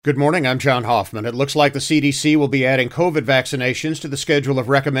Good morning, I'm John Hoffman. It looks like the CDC will be adding COVID vaccinations to the schedule of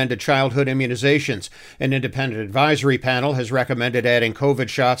recommended childhood immunizations. An independent advisory panel has recommended adding COVID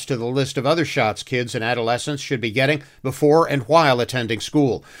shots to the list of other shots kids and adolescents should be getting before and while attending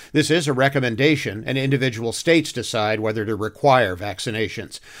school. This is a recommendation, and individual states decide whether to require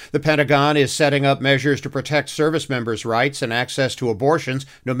vaccinations. The Pentagon is setting up measures to protect service members' rights and access to abortions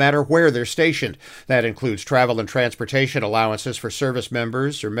no matter where they're stationed. That includes travel and transportation allowances for service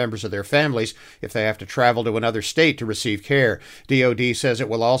members or members of their families if they have to travel to another state to receive care. DoD says it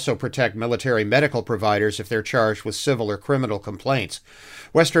will also protect military medical providers if they're charged with civil or criminal complaints.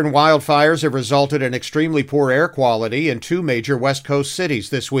 Western wildfires have resulted in extremely poor air quality in two major West Coast cities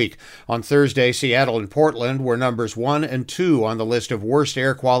this week. On Thursday, Seattle and Portland were numbers 1 and 2 on the list of worst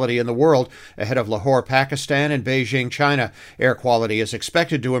air quality in the world, ahead of Lahore, Pakistan, and Beijing, China. Air quality is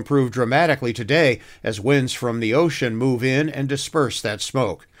expected to improve dramatically today as winds from the ocean move in and disperse that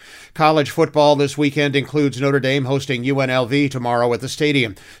smoke. College football this weekend includes Notre Dame hosting UNLV tomorrow at the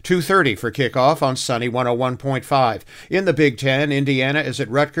stadium. 2:30 for kickoff on Sunny 101.5. In the Big Ten, Indiana is at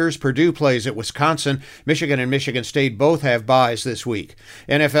Rutgers, Purdue plays at Wisconsin. Michigan and Michigan State both have byes this week.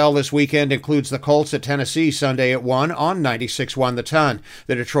 NFL this weekend includes the Colts at Tennessee Sunday at 1 on 96.1 The Ton.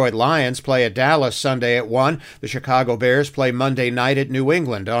 The Detroit Lions play at Dallas Sunday at 1. The Chicago Bears play Monday night at New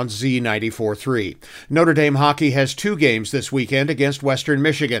England on Z94.3. Notre Dame hockey has two games this weekend against Western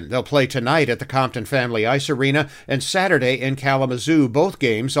Michigan. They'll play tonight at the Compton Family Ice Arena and Saturday in Kalamazoo, both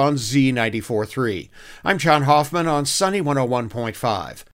games on Z94.3. I'm John Hoffman on Sunny 101.5.